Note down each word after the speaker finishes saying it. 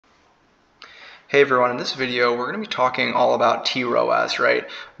Hey everyone, in this video we're going to be talking all about tROAS, right?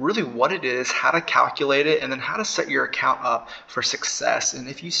 Really what it is, how to calculate it, and then how to set your account up for success. And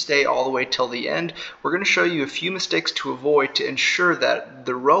if you stay all the way till the end, we're going to show you a few mistakes to avoid to ensure that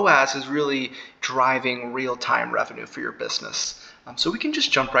the ROAS is really driving real-time revenue for your business. So we can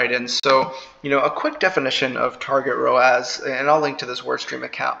just jump right in. So, a quick definition of target ROAS, and I'll link to this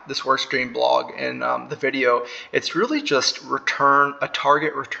WordStream blog in the video. It's really just a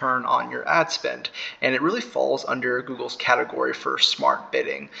target return on your ad spend, and it really falls under Google's category for smart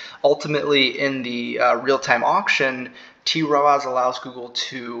bidding. Ultimately, in the real-time auction, tROAS allows Google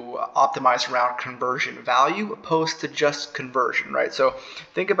to optimize around conversion value opposed to just conversion, right? So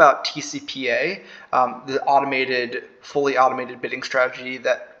think about TCPA, the fully automated bidding strategy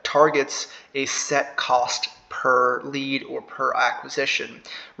that targets a set cost per lead or per acquisition.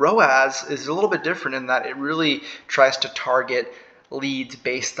 ROAS is a little bit different in that it really tries to target leads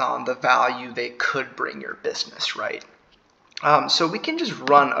based on the value they could bring your business, right? So we can just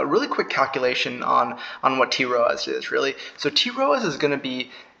run a really quick calculation on what tROAS is, really. So tROAS is going to be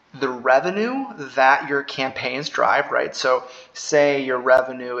the revenue that your campaigns drive, right? So say your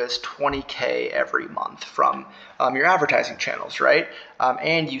revenue is $20K every month from your advertising channels, right?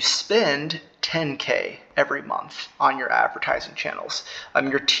 And you spend $10K every month on your advertising channels.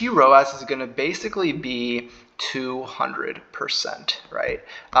 Your tROAS is going to basically be 200%, right?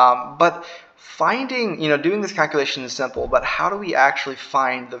 But doing this calculation is simple, but how do we actually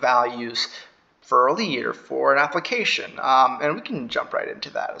find the values for a lead or for an application? And we can jump right into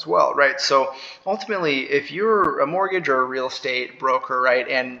that as well, right? So ultimately, if you're a mortgage or a real estate broker, right,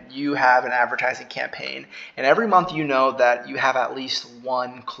 and you have an advertising campaign, and every month you know that you have at least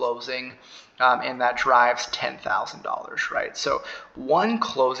one closing, and that drives $10,000, right? So one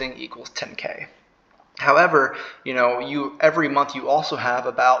closing equals 10K. However, every month you also have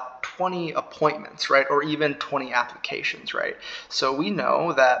about 20 appointments, right? Or even 20 applications, right? So we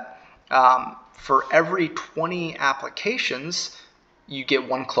know that for every 20 applications, you get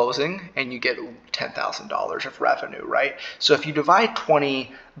one closing and you get $10,000 of revenue, right? So if you divide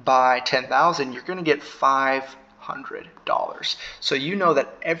 20 by 10,000, you're going to get $500. So you know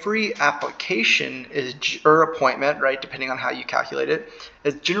that every application or appointment, right, depending on how you calculate it,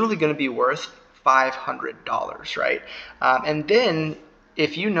 is generally going to be worth $500, right? And then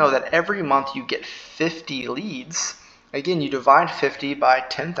if you know that every month you get 50 leads, again, you divide 50 by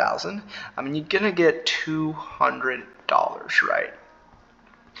 10,000, you're gonna get $200, right?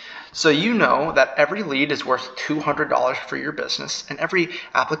 So you know that every lead is worth $200 for your business, and every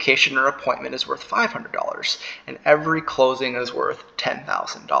application or appointment is worth $500, and every closing is worth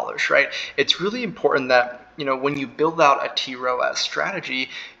 $10,000, right? It's really important that when you build out a tROAS strategy,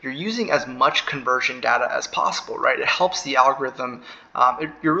 you're using as much conversion data as possible, right? It helps the algorithm.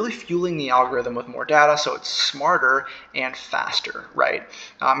 You're really fueling the algorithm with more data, so it's smarter and faster, right?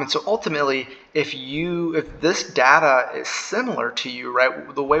 And so ultimately, if this data is similar to you,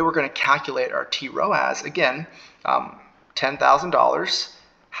 right, the way we're going to calculate our tROAS, again, $10,000.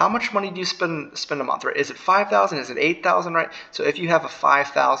 How much money do you spend a month, right? Is it $5,000? Is it $8,000, right? So if you have a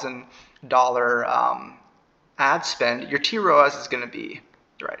 $5,000 ad spend, your tROAS is going to be,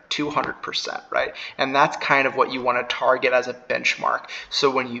 right, 200%, right? And that's kind of what you want to target as a benchmark. So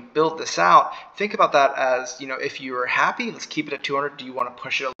when you build this out, think about that as, if you are happy, let's keep it at 200. Do you want to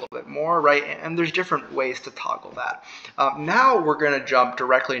push it a little bit more, right? And there's different ways to toggle that. Now we're going to jump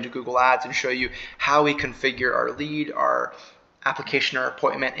directly into Google Ads and show you how we configure our lead, our application or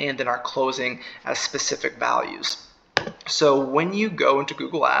appointment, and then our closing as specific values. So when you go into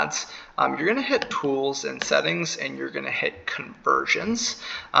Google Ads, you're going to hit Tools and Settings, and you're going to hit Conversions,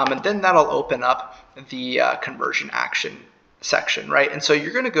 and then that'll open up the conversion action section, right? And so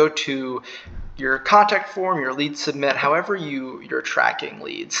you're going to go to your contact form, your lead submit, however you're tracking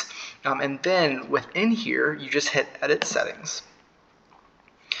leads, and then within here, you just hit Edit Settings.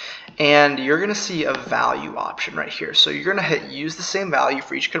 And you're going to see a value option right here. So you're going to hit use the same value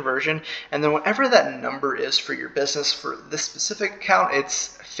for each conversion, and then whatever that number is for your business, for this specific account,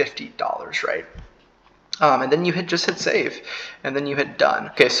 it's $50, right? And then you just hit save, and then you hit done.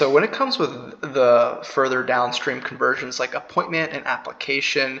 Okay, so when it comes with the further downstream conversions like appointment and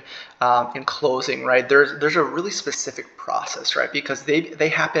application and closing, right, there's a really specific process, right, because they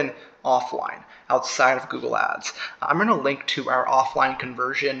happen offline outside of Google Ads. I'm going to link to our offline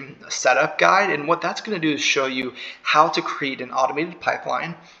conversion setup guide, and what that's going to do is show you how to create an automated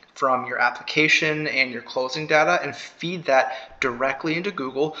pipeline from your application and your closing data and feed that directly into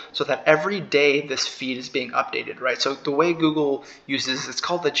Google so that every day this feed is being updated, right? So the way Google uses, it's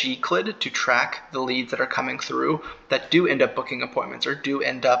called the G-CLID, to track the leads that are coming through that do end up booking appointments or do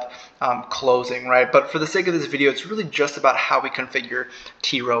end up closing, right? But for the sake of this video, it's really just about how we configure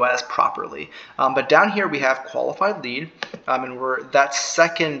tROAS properly. But down here we have qualified lead, and that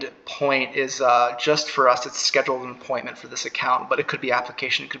second point is just for us, it's scheduled an appointment for this account, but it could be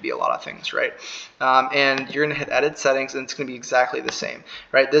application, it could be a lot of things, right? And you're going to hit edit settings, and it's going to be exactly the same,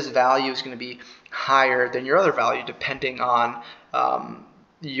 right? This value is going to be higher than your other value depending on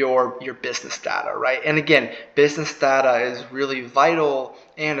your business data, right? And again, business data is really vital,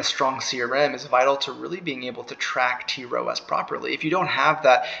 and a strong CRM is vital to really being able to track tROAS properly. If you don't have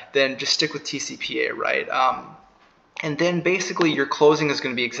that, then just stick with TCPA, right? And then basically your closing is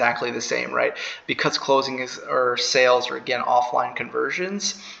going to be exactly the same, right? Because closing or sales are, again, offline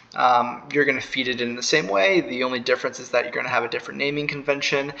conversions, you're going to feed it in the same way. The only difference is that you're going to have a different naming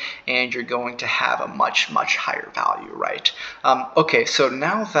convention, and you're going to have a much, much higher value, right? Okay, so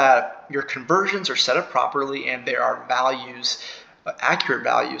now that your conversions are set up properly and there are values, accurate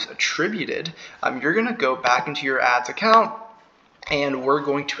values attributed, you're going to go back into your ads account, and we're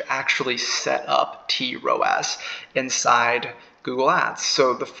going to actually set up tROAS inside Google Ads.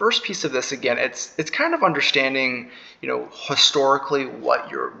 So the first piece of this, again, it's kind of understanding, historically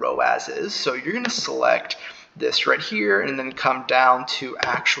what your ROAS is. So you're going to select this right here and then come down to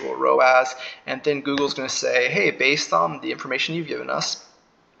actual ROAS, and then Google's going to say, hey, based on the information you've given us,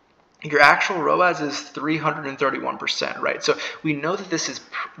 your actual ROAS is 331%, right? So we know that this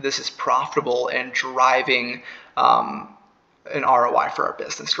is profitable and driving an ROI for our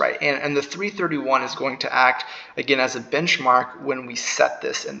business, right? And the 331 is going to act, again, as a benchmark when we set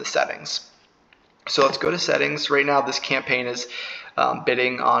this in the settings. So let's go to settings. Right now, this campaign is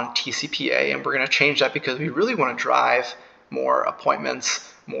bidding on TCPA, and we're going to change that because we really want to drive more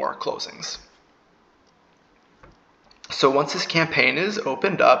appointments, more closings. So once this campaign is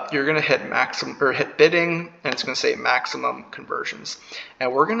opened up, you're going to hit bidding, and it's going to say maximum conversions.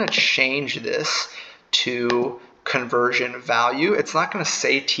 And we're going to change this to conversion value. It's not going to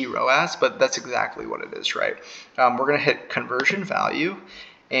say tROAS, but that's exactly what it is, right? We're going to hit conversion value,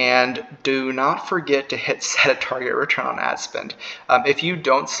 and do not forget to hit set a target return on ad spend. If you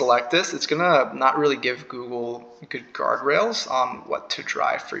don't select this, it's going to not really give Google good guardrails on what to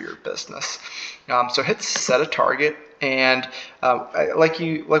drive for your business. So hit set a target, and like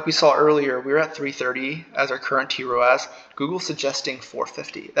we saw earlier, we were at 330 as our current tROAS. Google's suggesting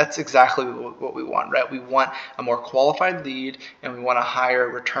 450. That's exactly what we want, right? We want a more qualified lead, and we want a higher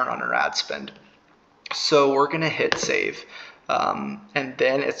return on our ad spend. So we're going to hit save. And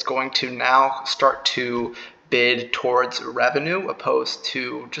then it's going to now start to bid towards revenue opposed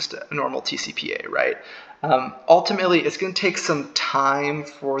to just a normal TCPA, right? Ultimately, it's going to take some time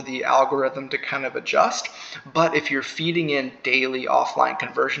for the algorithm to kind of adjust, but if you're feeding in daily offline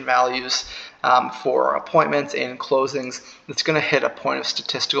conversion values for appointments and closings, it's going to hit a point of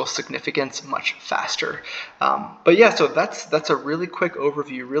statistical significance much faster. But yeah, so that's a really quick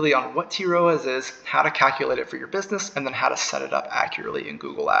overview really on what tROAS is, how to calculate it for your business, and then how to set it up accurately in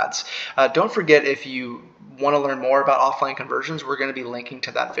Google Ads. Don't forget, if you want to learn more about offline conversions, we're going to be linking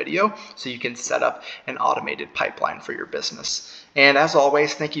to that video so you can set up an automated pipeline for your business. And as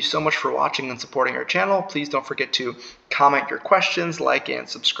always, thank you so much for watching and supporting our channel. Please don't forget to comment your questions, like, and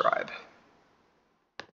subscribe.